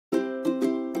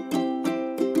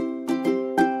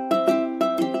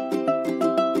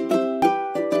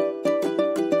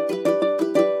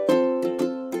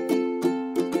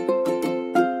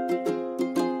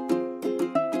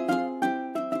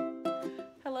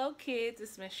Hello kids,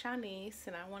 it's Miss Shanice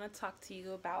and I want to talk to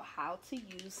you about how to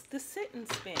use the sit and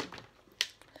spin.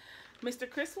 Mr.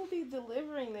 Chris will be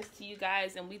delivering this to you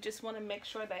guys and we just want to make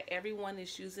sure that everyone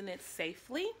is using it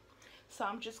safely. So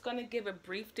I'm just going to give a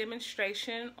brief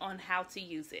demonstration on how to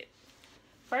use it.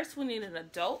 First, we need an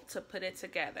adult to put it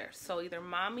together. So either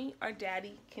mommy or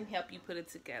daddy can help you put it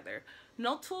together.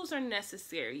 No tools are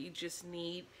necessary. You just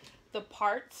need the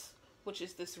parts, which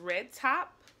is this red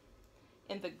top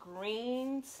and the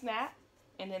green snap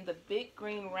and then the big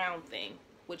green round thing,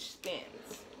 which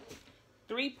spins.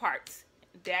 3 parts.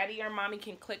 Daddy or mommy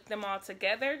can click them all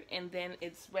together and then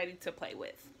it's ready to play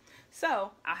with.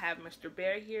 So I'll have Mr.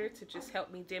 Bear here to just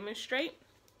help me demonstrate.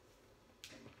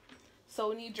 So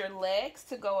we need your legs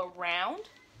to go around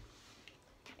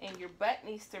and your butt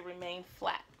needs to remain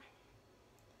flat.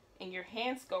 And your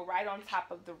hands go right on top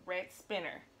of the red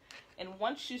spinner. And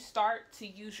once you start to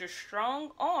use your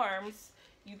strong arms,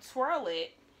 you twirl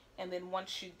it, and then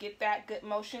once you get that good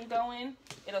motion going,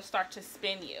 it'll start to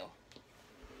spin you.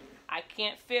 I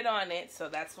can't fit on it, so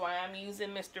that's why I'm using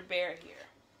Mr. Bear here.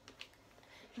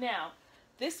 Now,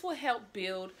 this will help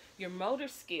build your motor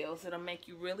skills. It'll make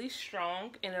you really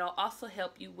strong, and it'll also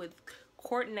help you with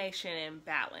coordination and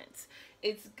balance.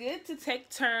 It's good to take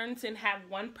turns and have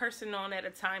one person on at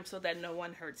a time so that no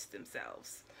one hurts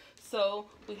themselves. So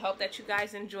we hope that you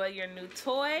guys enjoy your new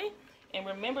toy, and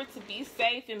remember to be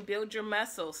safe and build your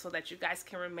muscles so that you guys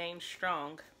can remain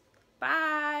strong.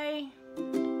 Bye!